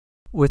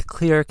with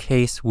clear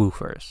case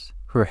woofers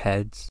for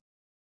heads,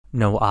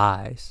 no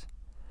eyes.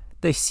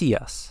 They see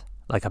us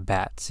like a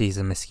bat sees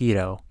a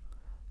mosquito,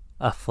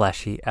 a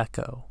fleshy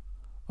echo,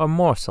 a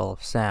morsel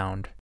of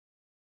sound.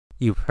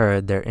 You've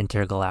heard their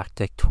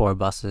intergalactic tour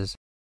buses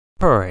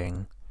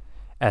purring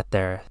at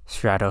their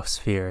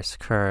stratosphere's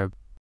curb.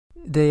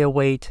 They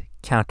await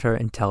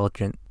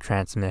counterintelligent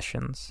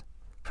transmissions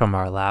from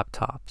our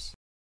laptops,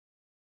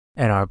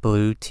 and our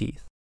blue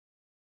teeth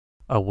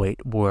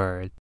await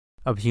word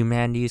of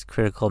humanity's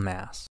critical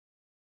mass,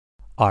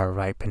 our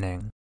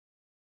ripening.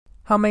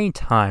 How many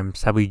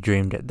times have we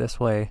dreamed it this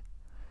way?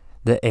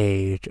 The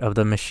age of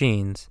the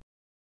machines,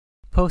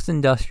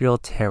 post-industrial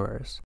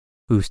terrors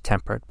whose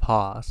tempered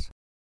paws,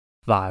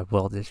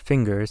 five-wielded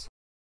fingers,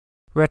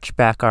 retch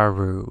back our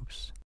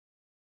roofs,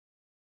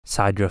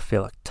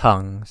 hydrophilic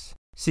tongues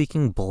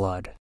seeking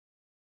blood,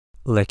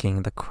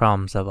 licking the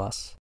crumbs of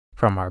us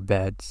from our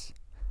beds.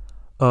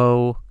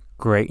 Oh,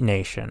 great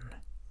nation,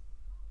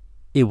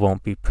 it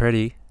won't be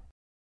pretty.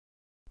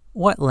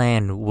 What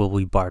land will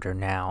we barter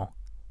now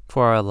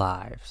for our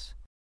lives?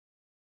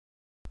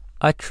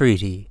 A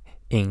treaty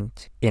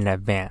inked in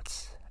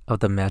advance of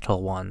the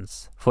metal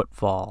one's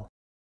footfall.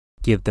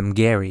 Give them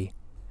Gary,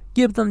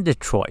 give them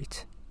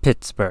Detroit,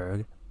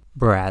 Pittsburgh,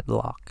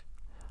 Bradlock,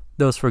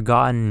 those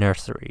forgotten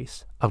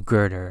nurseries of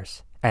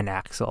girders and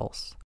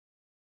axles.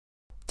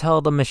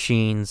 Tell the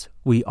machines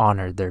we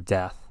honored their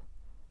death.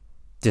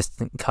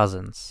 Distant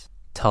cousins,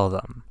 tell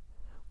them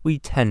we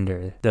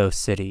tender those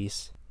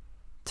cities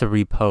to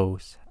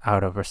repose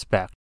out of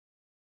respect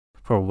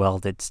for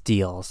welded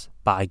steel's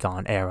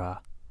bygone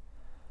era.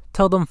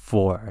 Tell them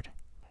Ford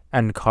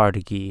and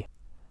Carnegie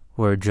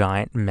were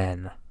giant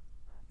men,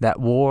 that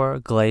war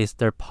glazed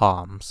their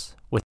palms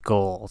with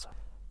gold.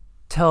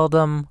 Tell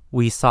them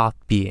we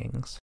soft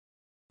beings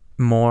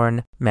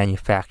mourn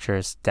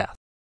manufacture's death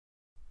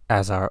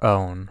as our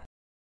own.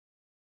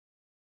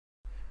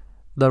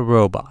 The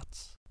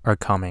Robots Are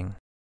Coming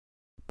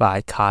by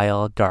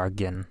Kyle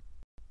Dragan.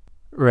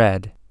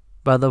 Read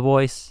by the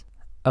voice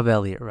of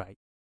Eliot Rite.